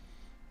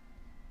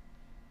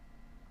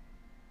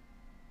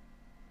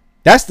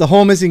 That's the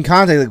whole missing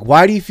context. Like,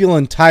 why do you feel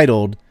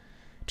entitled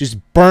to just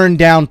burn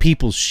down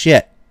people's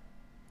shit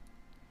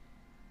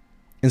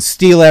and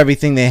steal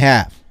everything they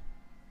have?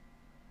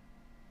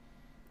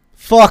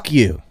 Fuck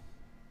you.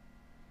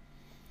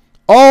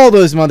 All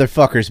those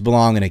motherfuckers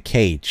belong in a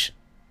cage.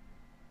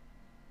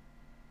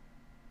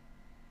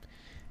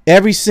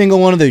 Every single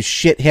one of those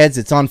shitheads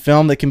that's on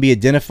film that can be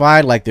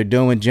identified like they're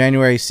doing with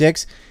January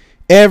 6th,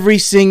 every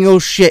single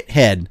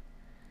shithead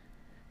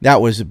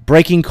that was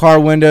breaking car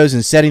windows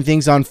and setting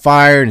things on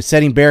fire and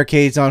setting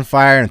barricades on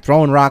fire and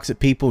throwing rocks at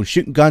people and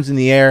shooting guns in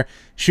the air,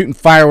 shooting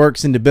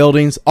fireworks into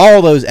buildings,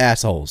 all those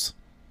assholes.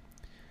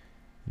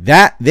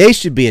 That they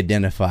should be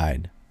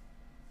identified.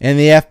 And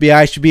the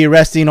FBI should be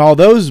arresting all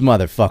those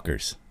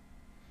motherfuckers.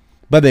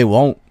 But they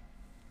won't.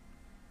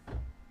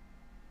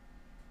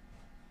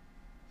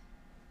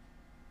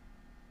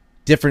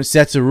 Different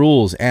sets of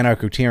rules,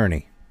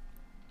 anarcho-tyranny.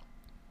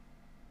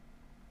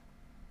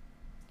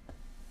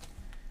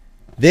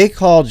 They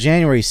called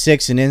January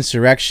 6th an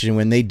insurrection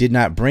when they did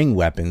not bring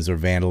weapons or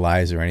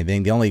vandalize or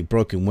anything. The only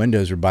broken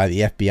windows were by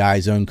the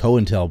FBI's own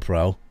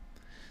COINTELPRO.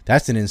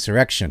 That's an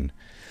insurrection.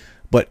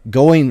 But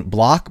going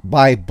block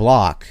by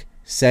block,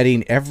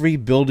 setting every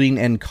building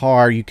and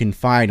car you can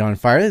find on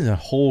fire, there's a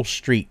whole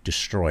street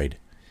destroyed.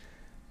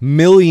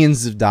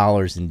 Millions of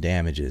dollars in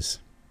damages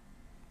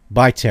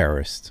by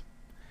terrorists.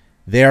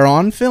 They're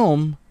on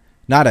film.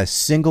 Not a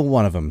single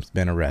one of them's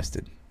been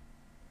arrested.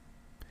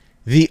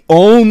 The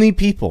only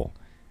people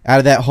out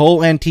of that whole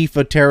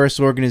Antifa terrorist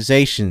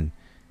organization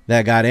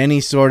that got any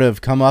sort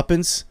of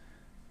comeuppance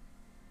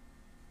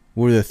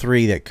were the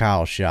 3 that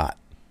Kyle shot.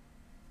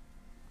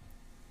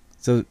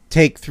 So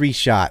take 3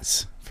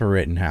 shots for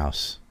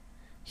Rittenhouse.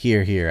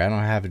 Here. I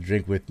don't have a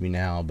drink with me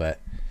now, but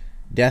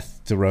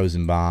death to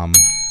Rosenbaum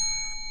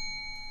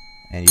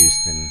and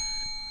Houston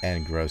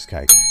and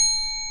Grosskreutz.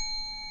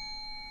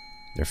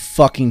 They're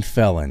fucking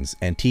felons.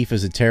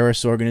 Antifa's a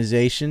terrorist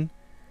organization,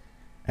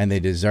 and they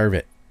deserve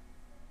it.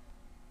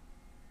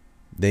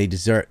 They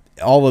deserve...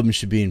 All of them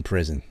should be in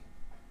prison.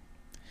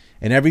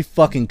 And every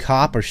fucking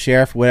cop or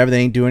sheriff, whatever, they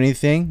ain't doing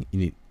anything,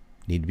 you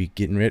need to be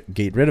get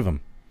rid of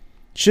them.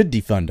 Should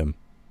defund them.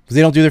 Because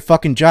they don't do their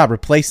fucking job.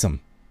 Replace them.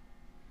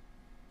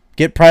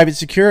 Get private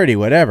security,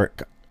 whatever.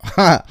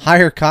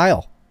 Hire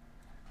Kyle.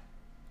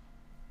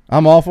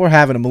 I'm all for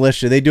having a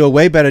militia. They do a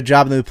way better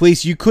job than the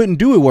police. You couldn't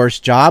do a worse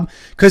job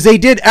because they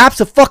did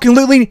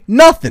abso-fucking-lutely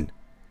nothing.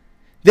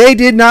 They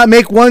did not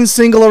make one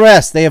single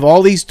arrest. They have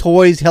all these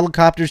toys,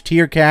 helicopters,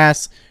 tear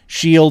gas,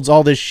 shields,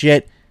 all this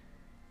shit.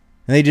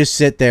 And they just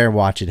sit there and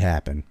watch it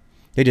happen.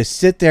 They just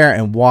sit there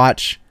and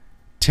watch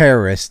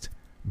terrorists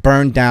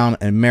burn down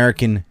an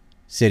American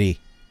city,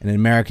 an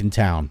American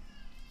town.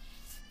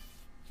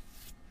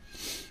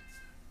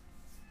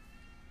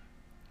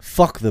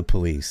 Fuck the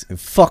police and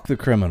fuck the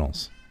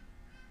criminals.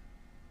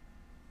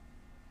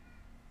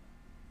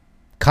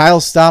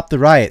 Kyle stopped the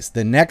riots.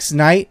 The next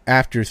night,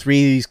 after 3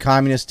 of these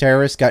communist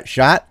terrorists got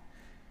shot,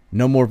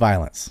 no more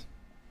violence.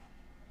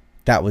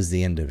 That was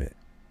the end of it.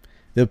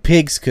 The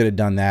pigs could have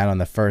done that on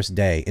the first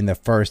day, in the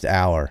first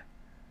hour.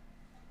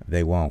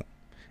 They won't.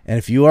 And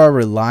if you are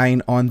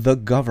relying on the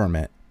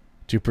government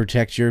to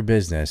protect your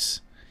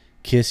business,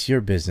 kiss your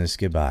business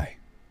goodbye.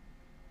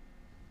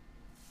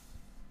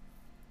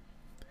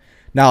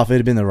 Now, if it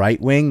had been the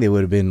right wing, they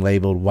would have been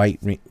labeled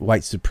white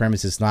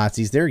supremacist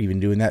Nazis. They're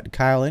even doing that to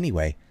Kyle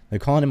anyway. They're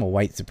calling him a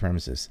white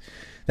supremacist.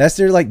 That's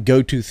their like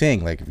go-to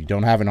thing. Like if you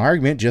don't have an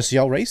argument, just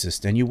yell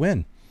racist and you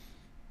win.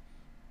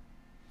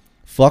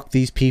 Fuck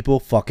these people.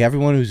 Fuck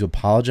everyone who's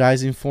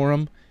apologizing for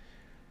them.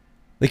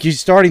 Like you're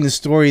starting the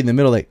story in the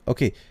middle. Like,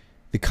 okay,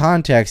 the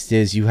context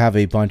is you have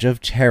a bunch of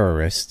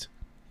terrorists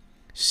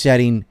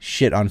setting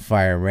shit on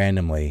fire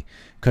randomly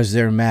because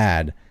they're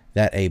mad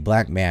that a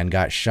black man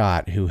got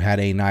shot who had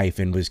a knife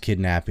and was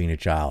kidnapping a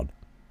child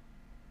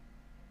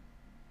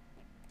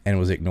and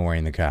was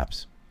ignoring the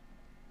cops.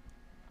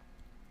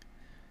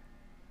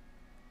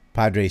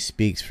 Padre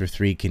Speaks for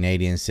 3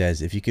 Canadians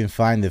says, if you can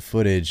find the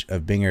footage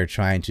of Binger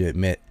trying to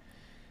admit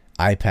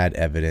iPad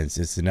evidence,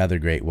 it's another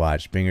great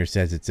watch. Binger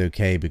says it's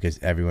okay because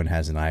everyone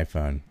has an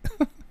iPhone.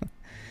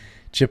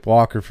 Chip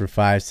Walker for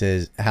 5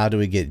 says, how do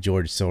we get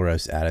George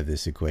Soros out of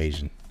this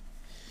equation?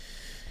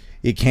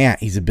 You can't.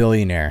 He's a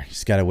billionaire. You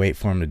just got to wait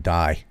for him to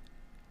die.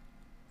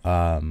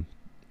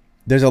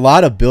 There's a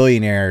lot of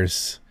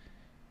billionaires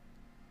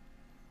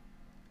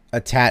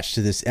attached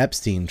to this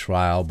Epstein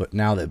trial, but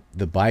now that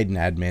the Biden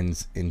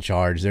admin's in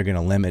charge, they're going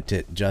to limit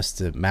it just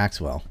to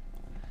Maxwell.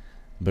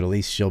 But at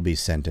least she'll be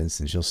sentenced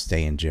and she'll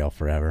stay in jail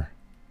forever.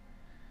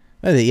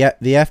 The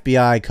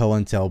FBI,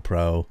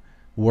 COINTELPRO,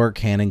 work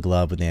hand in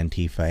glove with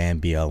Antifa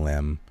and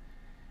BLM.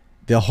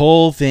 The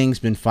whole thing's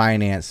been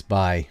financed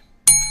by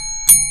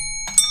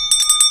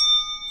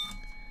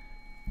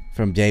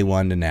from day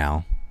one to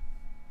now.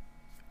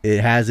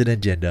 It has an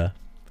agenda.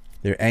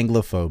 They're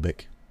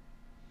Anglophobic.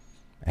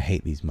 I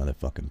hate these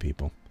motherfucking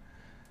people.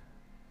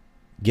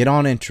 Get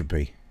on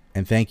Entropy.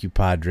 And thank you,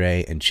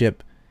 Padre and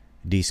Chip,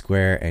 D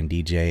Square, and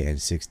DJ, and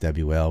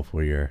 6WL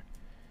for your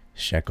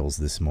shekels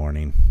this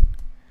morning.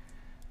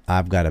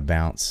 I've got to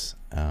bounce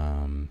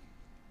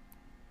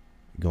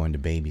going to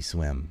baby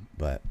swim,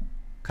 but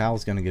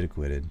Kyle's going to get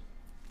acquitted.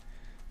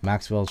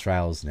 Maxwell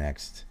trial's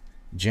next.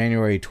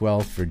 January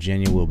 12th,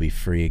 Virginia will be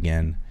free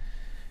again.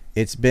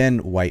 It's been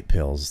white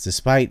pills,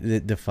 despite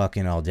the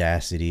fucking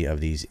audacity of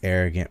these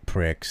arrogant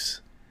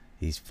pricks,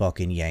 these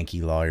fucking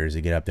Yankee lawyers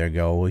that get up there and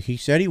go, well, he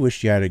said he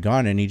wished he had a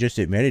gun, and he just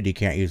admitted he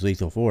can't use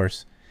lethal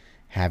force.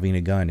 Having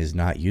a gun is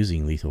not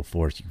using lethal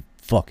force, you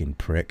fucking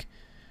prick.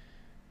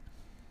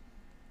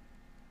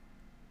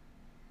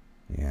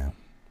 Yeah.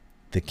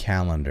 The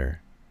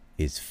calendar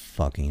is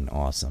fucking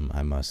awesome,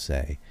 I must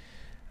say.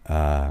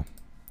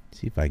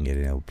 See if I can get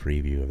an old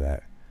preview of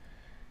that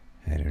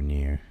header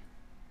near.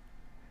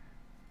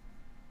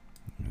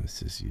 Let's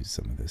just use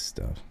some of this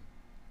stuff.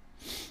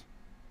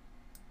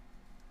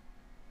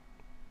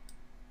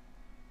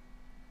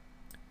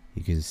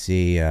 You can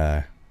see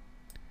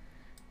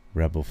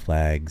rebel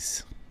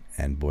flags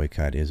and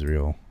boycott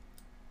Israel.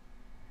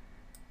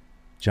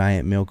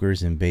 Giant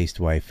milkers and based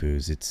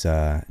waifus. It's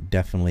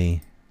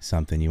definitely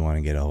something you want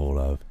to get a hold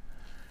of.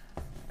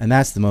 And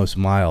that's the most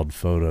mild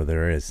photo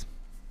there is.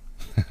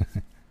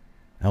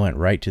 I went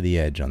right to the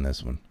edge on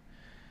this one.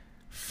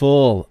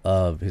 Full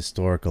of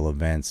historical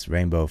events.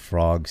 Rainbow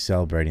Frog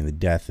celebrating the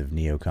death of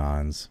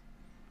neocons.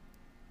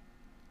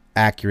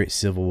 Accurate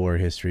Civil War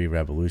history,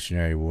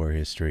 Revolutionary War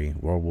history,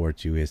 World War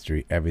II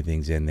history.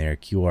 Everything's in there.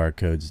 QR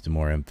codes to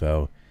more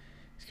info.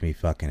 It's going to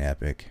be fucking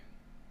epic.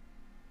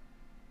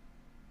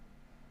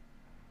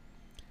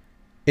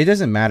 It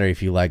doesn't matter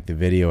if you like the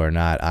video or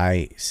not.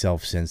 I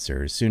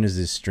self-censor. As soon as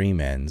this stream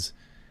ends,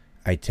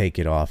 I take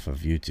it off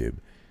of YouTube.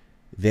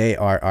 They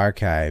are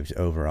archived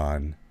over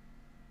on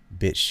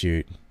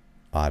BitChute,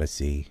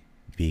 Odyssey,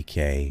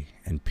 VK,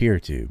 and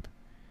PeerTube.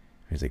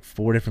 There's like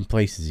 4 different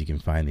places you can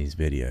find these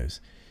videos.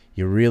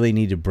 You really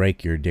need to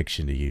break your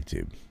addiction to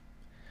YouTube.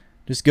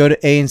 Just go to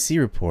ANC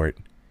Report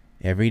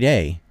every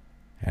day,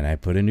 and I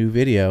put a new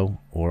video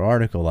or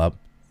article up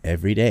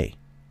every day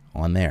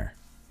on there.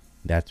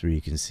 That's where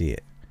you can see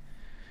it.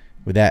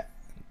 With that,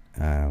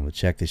 we'll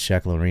check the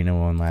Shekel Arena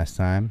one last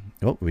time.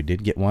 Oh, we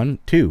did get one,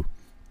 2.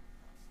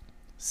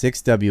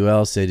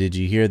 6WL said, did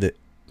you hear that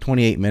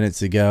 28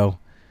 minutes ago,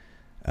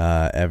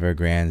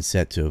 Evergrande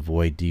set to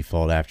avoid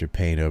default after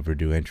paying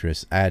overdue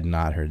interest? I had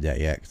not heard that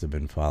yet because I've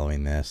been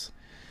following this.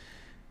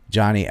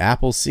 Johnny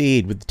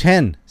Appleseed with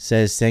 10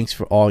 says, thanks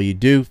for all you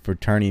do for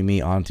turning me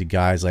on to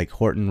guys like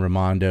Horton,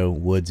 Raimondo,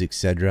 Woods,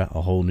 etc.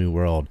 A whole new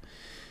world.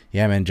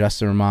 Yeah, man,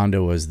 Justin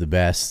Raimondo was the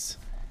best.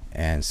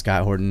 And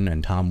Scott Horton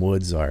and Tom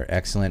Woods are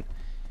excellent.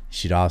 You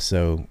should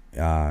also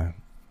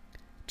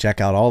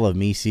check out all of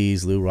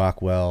Mises, Lou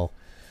Rockwell,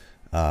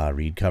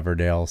 Reed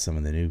Coverdale, some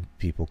of the new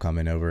people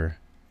coming over,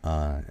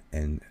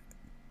 and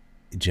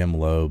Jim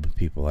Loeb,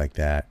 people like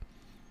that.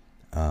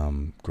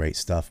 Great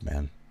stuff,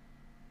 man.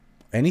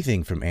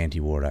 Anything from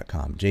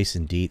antiwar.com.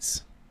 Jason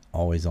Dietz,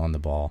 always on the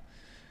ball.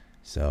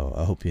 So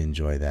I hope you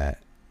enjoy that.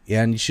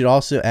 Yeah, and you should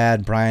also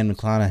add Brian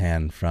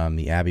McClanahan from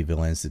the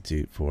Abbeville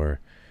Institute for,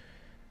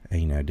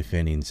 you know,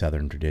 defending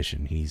Southern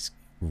tradition. He's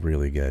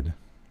really good.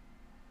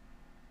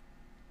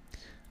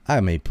 I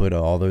may put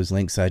all those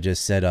links I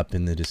just set up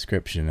in the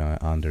description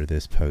under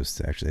this post.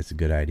 Actually, that's a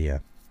good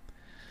idea.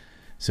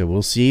 So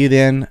we'll see you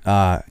then.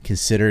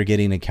 Consider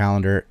getting a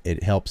calendar.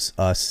 It helps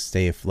us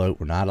stay afloat.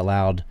 We're not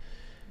allowed,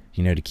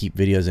 you know, to keep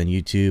videos on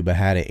YouTube. I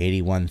had an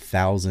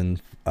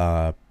 81,000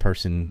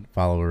 person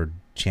follower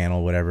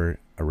channel, whatever,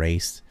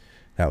 erased.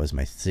 That was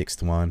my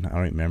 6th one. I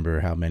don't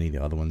remember how many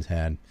the other ones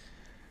had.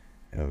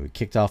 We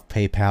kicked off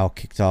PayPal,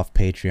 kicked off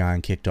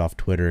Patreon, kicked off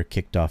Twitter,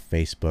 kicked off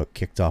Facebook,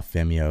 kicked off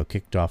Vimeo,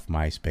 kicked off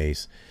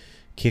MySpace,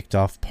 kicked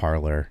off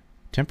Parler,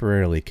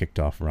 temporarily kicked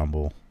off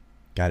Rumble.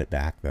 Got it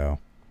back though.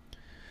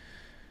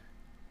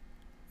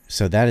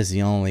 So that is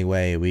the only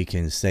way we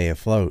can stay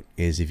afloat,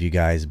 is if you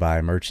guys buy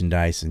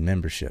merchandise and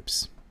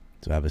memberships.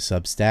 So I have a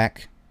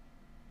Substack,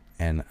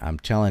 and I'm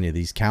telling you,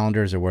 these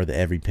calendars are worth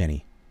every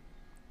penny.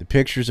 The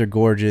pictures are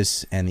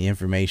gorgeous, and the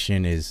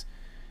information is,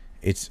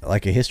 it's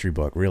like a history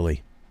book,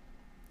 really.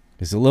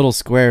 It's a little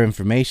square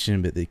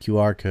information, but the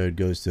QR code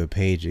goes to a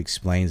page that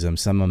explains them.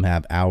 Some of them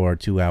have hour,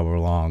 2 hour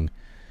long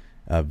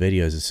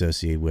videos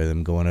associated with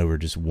them, going over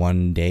just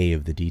one day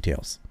of the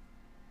details.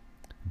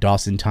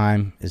 Dawson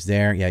Time is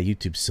there. Yeah,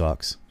 YouTube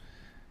sucks.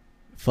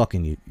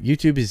 Fucking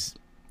YouTube is,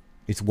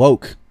 it's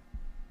woke.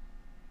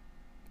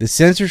 The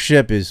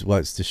censorship is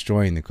what's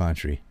destroying the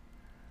country.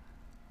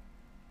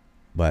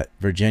 But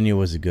Virginia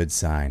was a good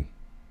sign.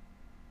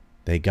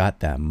 They got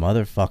that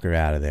motherfucker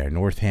out of there.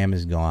 Northam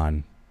is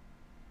gone.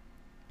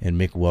 And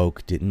Mick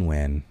Woke didn't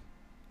win.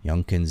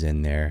 Youngkin's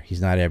in there.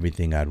 He's not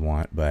everything I'd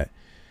want, but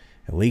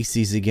at least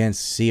he's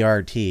against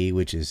CRT,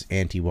 which is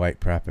anti-white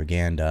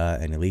propaganda,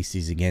 and at least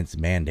he's against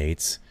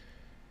mandates.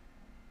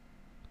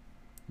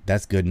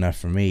 That's good enough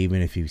for me,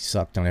 even if he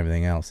sucked on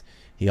everything else.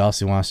 He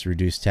also wants to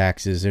reduce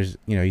taxes. There's,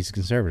 you know, he's a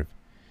conservative.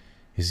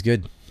 He's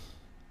good.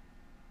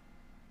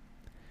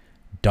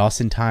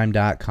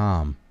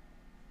 DawsonTime.com.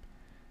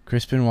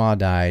 Chris Benoit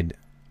died.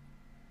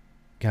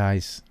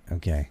 Guys,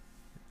 okay.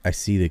 I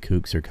see the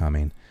kooks are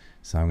coming,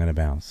 so I'm going to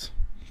bounce.